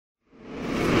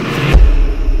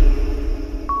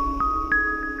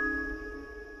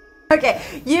Okay,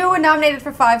 you were nominated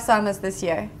for 5 Samas this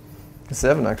year.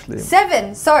 7 actually.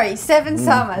 7, sorry, 7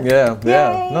 Samas. Yeah,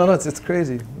 yeah. Yay. No, it's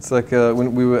crazy. It's like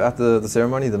when we were at the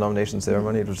ceremony, the nomination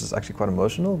ceremony, it was just actually quite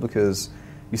emotional because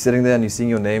you're sitting there and you're seeing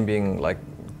your name being like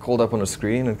called up on a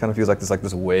screen, and it kind of feels like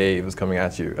this wave is coming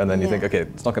at you, and then you think, okay,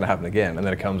 it's not going to happen again, and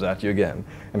then it comes at you again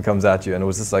and comes at you, and it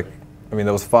was just like, I mean,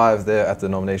 there was 5 there at the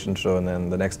nomination show, and then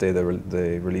the next day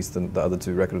they released the other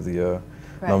 2 Record of the Year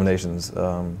nominations.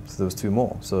 So there was 2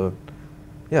 more. So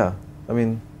yeah, I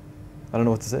mean, I don't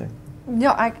know what to say.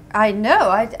 No, I know.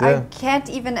 I can't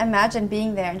even imagine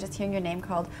being there and just hearing your name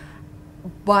called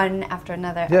one after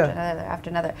another, after another, after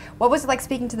another. What was it like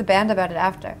speaking to the band about it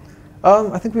after?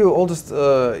 I think we were all just,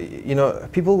 you know,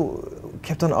 people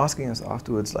kept on asking us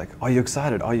afterwards, like, are you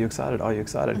excited? Are you excited? Are you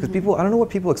excited? Because people, I don't know what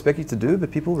people expect you to do,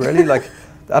 but people really like,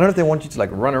 I don't know if they want you to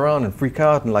like run around and freak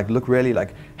out and like look really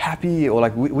like happy, or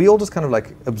like we all just kind of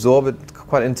like absorb it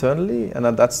quite internally, and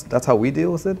that's how we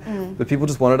deal with it. But people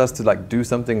just wanted us to like do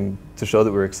something to show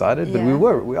that we're excited, but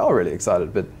we are really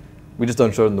excited, but we just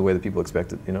don't show it in the way that people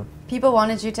expect it, you know? People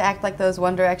wanted you to act like those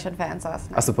One Direction fans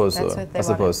last night. I suppose so. I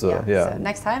suppose so, yeah. So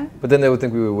next time? But then they would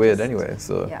think we were weird anyway,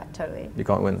 so... Yeah, totally. You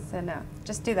can't win. So no,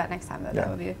 just do that next time though, that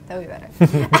would be better.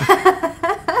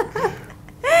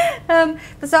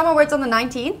 The Sama Awards on the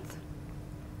 19th.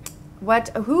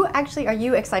 Who actually are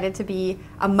you excited to be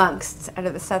amongst out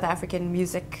of the South African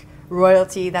music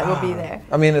royalty that will be there?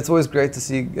 I mean, it's always great to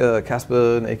see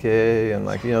Casper and AKA, and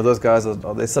like, you know, those guys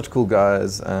they're such cool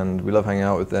guys, and we love hanging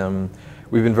out with them.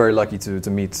 We've been very lucky to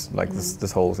meet like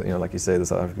this whole, you know, like you say, the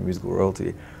South African musical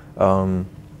royalty.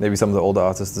 Maybe some of the older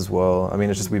artists as well. I mean,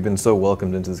 it's just we've been so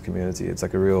welcomed into this community. It's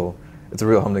like a real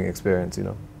humbling experience, you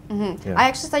know. Yeah. I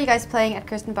actually saw you guys playing at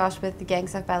Kirstenbosch with the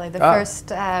Gangs of Ballet,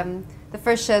 the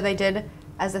first show they did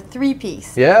as a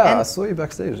 3-piece. Yeah, I saw you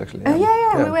backstage actually. Yeah. Oh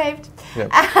yeah, we waved. Yeah.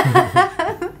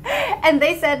 And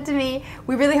they said to me,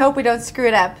 "We really hope we don't screw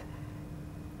it up."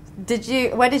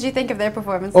 What did you think of their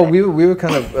performance? Oh, we were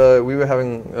kind of we were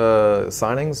having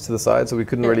signings to the side, so we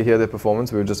couldn't really hear their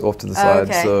performance. We were just off to the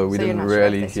side, so we didn't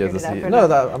really hear the. No,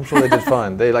 I'm sure they did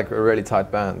fine. They like a really tight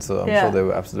band, so I'm sure they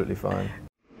were absolutely fine.